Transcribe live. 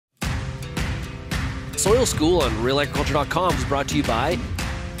Soil School on RealAgriculture.com is brought to you by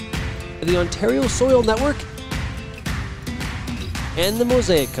the Ontario Soil Network and the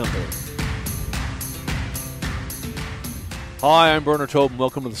Mosaic Company. Hi, I'm Bernard Tobin.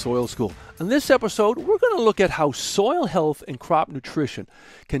 Welcome to the Soil School. In this episode, we're going to look at how soil health and crop nutrition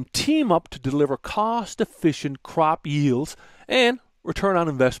can team up to deliver cost-efficient crop yields and return on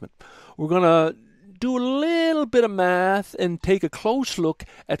investment. We're going to do a little bit of math and take a close look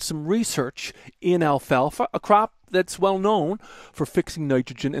at some research in alfalfa, a crop that's well known for fixing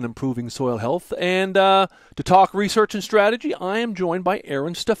nitrogen and improving soil health. And to talk research and strategy, I am joined by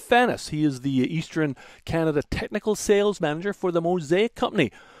Aaron Stevanus. He is the Eastern Canada Technical Sales Manager for the Mosaic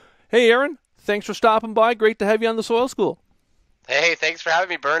Company. Hey, Aaron, thanks for stopping by. Great to have you on the Soil School. Hey, thanks for having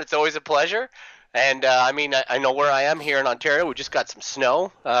me, Bern. It's always a pleasure. And I know where I am here in Ontario. We just got some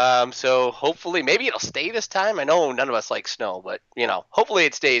snow. So hopefully, maybe it'll stay this time. I know none of us like snow, but, hopefully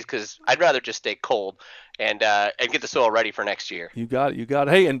it stays because I'd rather just stay cold and get the soil ready for next year. You got it.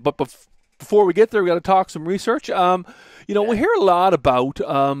 Hey, but before we get there, we got to talk some research. We hear a lot about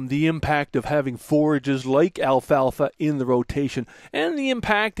the impact of having forages like alfalfa in the rotation and the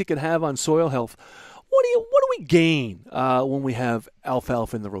impact it can have on soil health. What do we gain when we have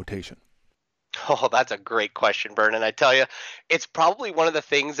alfalfa in the rotation? Oh, that's a great question, Bern. And I tell you, it's probably one of the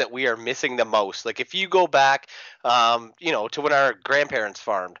things that we are missing the most. Like if you go back, to when our grandparents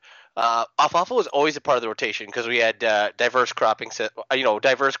farmed, alfalfa was always a part of the rotation because we had diverse cropping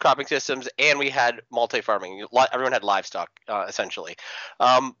systems, and we had multi-farming. Everyone had livestock, essentially.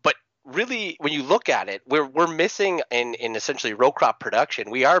 But really, when you look at it, we're missing in essentially row crop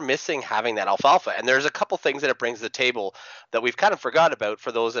production. We are missing having that alfalfa, and there's a couple things that it brings to the table that we've kind of forgot about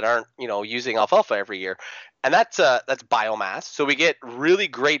for those that aren't using alfalfa every year, and that's biomass. So we get really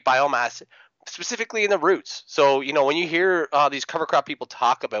great biomass specifically in the roots. So when you hear these cover crop people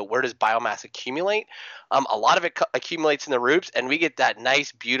talk about where does biomass accumulate, a lot of it accumulates in the roots, and we get that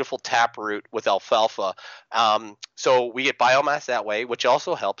nice beautiful tap root with alfalfa. So we get biomass that way, which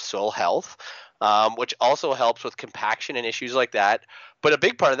also helps soil health, which also helps with compaction and issues like that. But a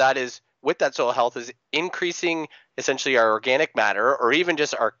big part of that is with that soil health is increasing essentially our organic matter or even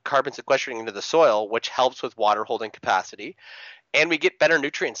just our carbon sequestering into the soil, which helps with water holding capacity. And we get better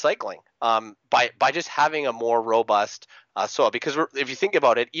nutrient cycling by just having a more robust soil. Because if you think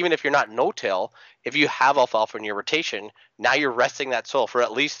about it, even if you're not no-till, if you have alfalfa in your rotation, now you're resting that soil for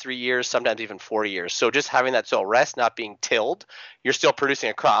at least 3 years, sometimes even 4 years. So just having that soil rest, not being tilled, you're still producing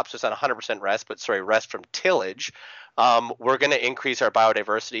a crop. So it's not 100% rest, but rest from tillage. We're going to increase our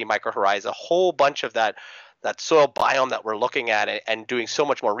biodiversity, mycorrhiza, a whole bunch of that soil biome that we're looking at and doing so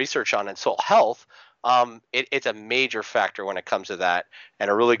much more research on in soil health. It's a major factor when it comes to that and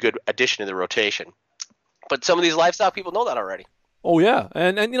a really good addition to the rotation. But some of these livestock people know that already. Oh, yeah.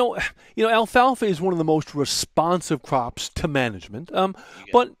 And alfalfa is one of the most responsive crops to management.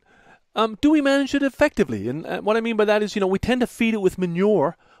 But do we manage it effectively? And what I mean by that is, we tend to feed it with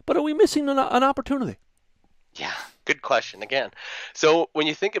manure, but are we missing an opportunity? Yeah, good question again. So when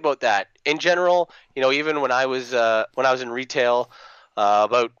you think about that, in general, even when I was in retail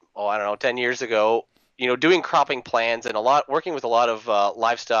about 10 years ago, doing cropping plans and working with a lot of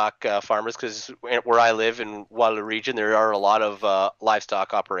livestock farmers, because where I live in Waterloo region, there are a lot of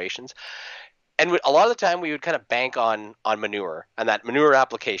livestock operations. And a lot of the time we would kind of bank on manure and that manure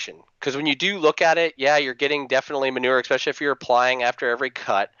application. Because when you do look at it, yeah, you're getting definitely manure, especially if you're applying after every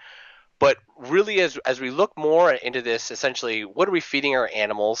cut. But really, as we look more into this, essentially, what are we feeding our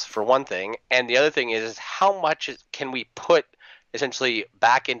animals, for one thing? And the other thing is how much can we put essentially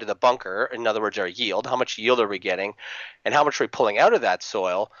back into the bunker? In other words, our yield. How much yield are we getting? And how much are we pulling out of that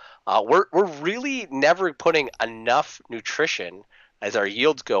soil? We're really never putting enough nutrition as our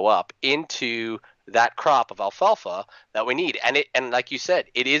yields go up into that crop of alfalfa that we need. And like you said,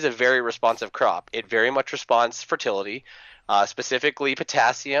 it is a very responsive crop. It very much responds to fertility, specifically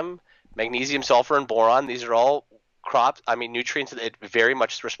potassium, magnesium, sulfur, and boron. These are all nutrients that it very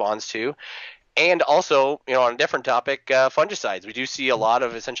much responds to. And also, on a different topic, fungicides. We do see a lot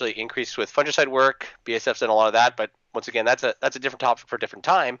of essentially increase with fungicide work. BASF's done a lot of that, but once again, that's a different topic for a different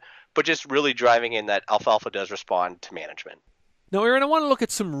time. But just really driving in that alfalfa does respond to management. Now, Aaron, I want to look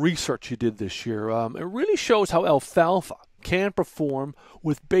at some research you did this year. It really shows how alfalfa can perform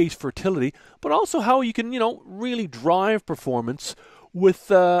with base fertility, but also how you can, really drive performance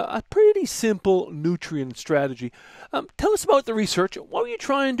with a pretty simple nutrient strategy. Tell us about the research. What were you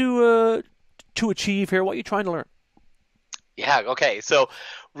trying to achieve here? What are you trying to learn? Yeah, okay. So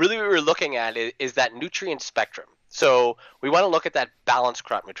really what we're looking at is that nutrient spectrum. So we want to look at that balanced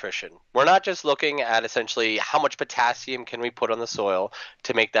crop nutrition. We're not just looking at essentially how much potassium can we put on the soil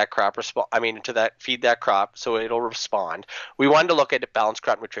to make that crop respond. I mean, to that feed that crop so it'll respond. We wanted to look at balanced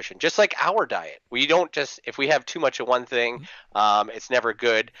crop nutrition, just like our diet. We don't just if we have too much of one thing, it's never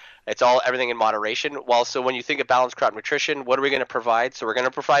good. It's all everything in moderation. Well, so when you think of balanced crop nutrition, what are we going to provide? So we're going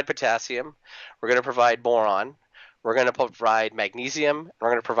to provide potassium. We're going to provide boron. We're going to provide magnesium. And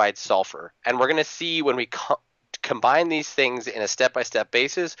we're going to provide sulfur. And we're going to see when we combine these things in a step-by-step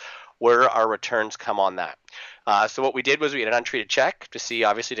basis where our returns come on that. So what we did was we had an untreated check to see,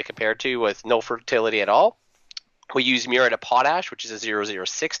 obviously, to compare to with no fertility at all. We used muriate of potash, which is a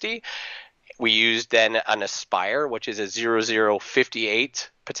 0060. We used then an aspire, which is a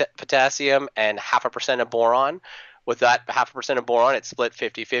 0058 potassium and 0.5% of boron. With that 0.5% of boron, it split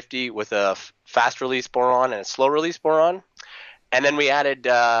 50-50 with a fast-release boron and a slow-release boron. And then we added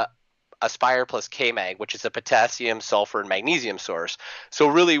Aspire plus K-Mag, which is a potassium, sulfur, and magnesium source. So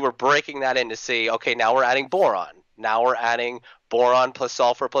really we're breaking that in to say, okay, now we're adding boron. Now we're adding boron plus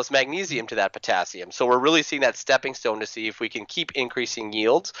sulfur plus magnesium to that potassium. So we're really seeing that stepping stone to see if we can keep increasing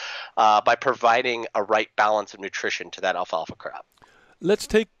yields by providing a right balance of nutrition to that alfalfa crop. Let's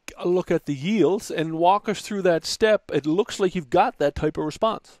take a look at the yields and walk us through that step. It looks like you've got that type of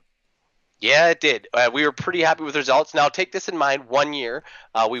response. Yeah, it did. We were pretty happy with the results. Now, take this in mind, 1 year.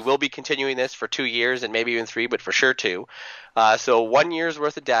 We will be continuing this for 2 years and maybe even 3, but for sure 2. So 1 year's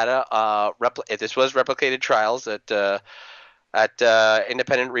worth of data. This was replicated trials at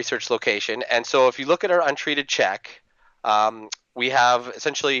independent research location. And so if you look at our untreated check, we have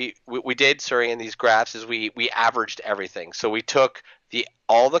essentially we did in these graphs is we averaged everything. So we took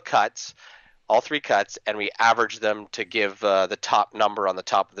all the 3 cuts, and we averaged them to give the top number on the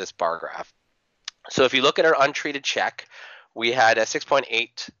top of this bar graph. So if you look at our untreated check, we had a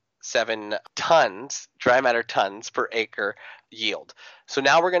 6.87 tons, dry matter tons per acre yield. So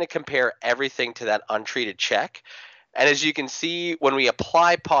now we're going to compare everything to that untreated check. And as you can see, when we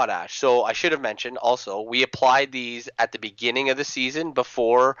apply potash, so I should have mentioned also, we applied these at the beginning of the season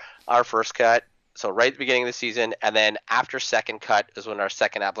before our first cut. So right at the beginning of the season, and then after second cut is when our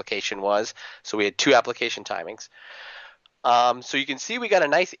second application was. So we had 2 application timings. So you can see we got a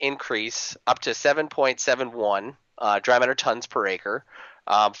nice increase up to 7.71 dry matter tons per acre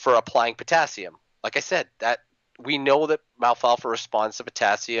for applying potassium. Like I said, that we know that alfalfa responds to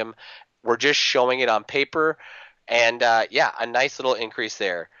potassium. We're just showing it on paper, and a nice little increase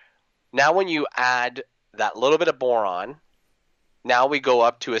there. Now when you add that little bit of boron, now we go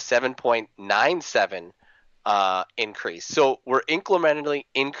up to a 7.97 increase. So we're incrementally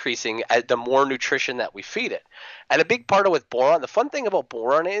increasing the more nutrition that we feed it. And a big part of with boron, the fun thing about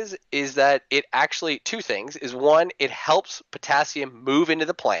boron is that it actually, 2 things, is one, it helps potassium move into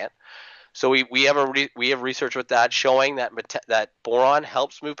the plant. So we have research with that showing that that boron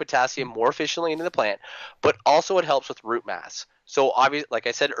helps move potassium more efficiently into the plant, but also it helps with root mass. So obviously, like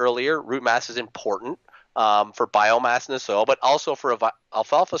I said earlier, root mass is important for biomass in the soil, but also for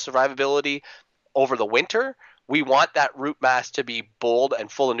alfalfa survivability over the winter. We want that root mass to be bold and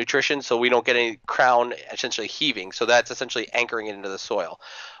full of nutrition so we don't get any crown essentially heaving. So that's essentially anchoring it into the soil.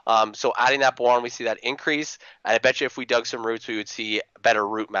 So adding that boron, we see that increase. And I bet you if we dug some roots, we would see better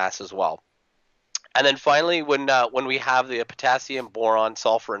root mass as well. And then finally, when we have the potassium, boron,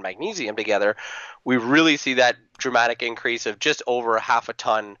 sulfur, and magnesium together, we really see that dramatic increase of just over 0.5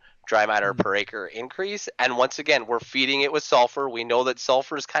 ton dry matter per acre increase. And once again, we're feeding it with sulfur. We know that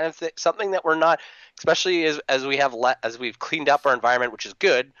sulfur is kind of something that we're not, especially as we've cleaned up our environment, which is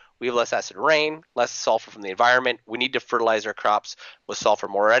good. We have less acid rain, less sulfur from the environment. We need to fertilize our crops with sulfur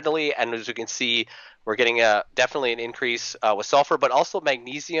more readily. And as you can see, we're getting definitely an increase with sulfur, but also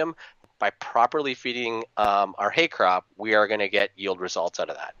magnesium. By properly feeding our hay crop, we are going to get yield results out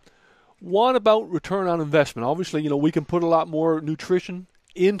of that. What about return on investment? Obviously, we can put a lot more nutrition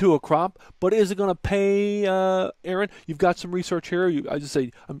into a crop, but is it going to pay, Aaron? You've got some research here.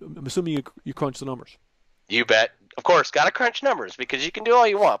 I'm assuming you crunch the numbers. You bet. Of course, got to crunch numbers because you can do all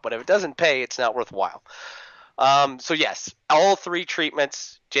you want, but if it doesn't pay, it's not worthwhile. So yes, all 3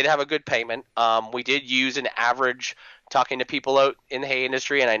 treatments did have a good payment. We did use an average, talking to people out in the hay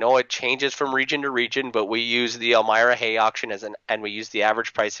industry, and I know it changes from region to region, but we use the Elmira hay auction and we use the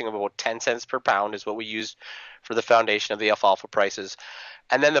average pricing of about 10 cents per pound is what we used for the foundation of the alfalfa prices.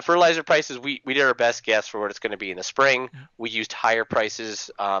 And then the fertilizer prices, we did our best guess for what it's going to be in the spring. We used higher prices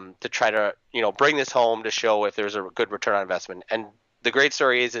to try to bring this home to show if there's a good return on investment. And the great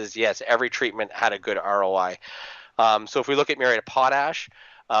story is yes, every treatment had a good ROI. So if we look at muriate of potash,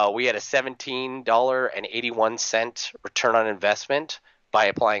 we had a $17.81 return on investment by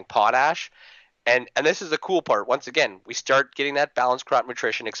applying potash. And this is the cool part. Once again, we start getting that balanced crop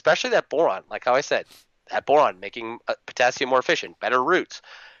nutrition, especially that boron. Like how I said, that boron making potassium more efficient, better roots.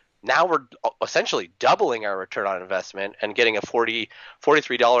 Now we're essentially doubling our return on investment and getting a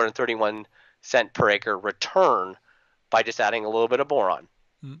 $43.31 per acre return by just adding a little bit of boron.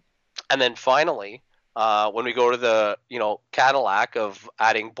 Mm-hmm. And then finally, when we go to the Cadillac of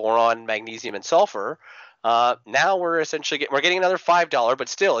adding boron, magnesium, and sulfur, now we're essentially getting another $5, but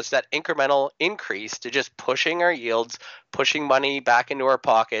still it's that incremental increase to just pushing our yields, pushing money back into our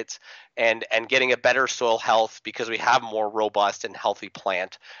pockets, and getting a better soil health because we have more robust and healthy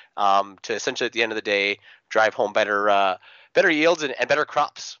plant to essentially at the end of the day drive home better yields and better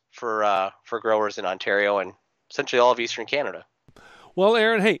crops for growers in Ontario and essentially all of Eastern Canada. Well,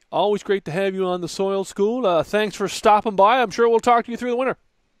 Aaron, hey, always great to have you on the Soil School. Thanks for stopping by. I'm sure we'll talk to you through the winter.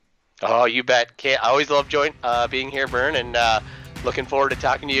 Oh, you bet. I always love being here, Vern, and looking forward to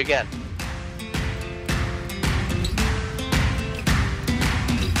talking to you again.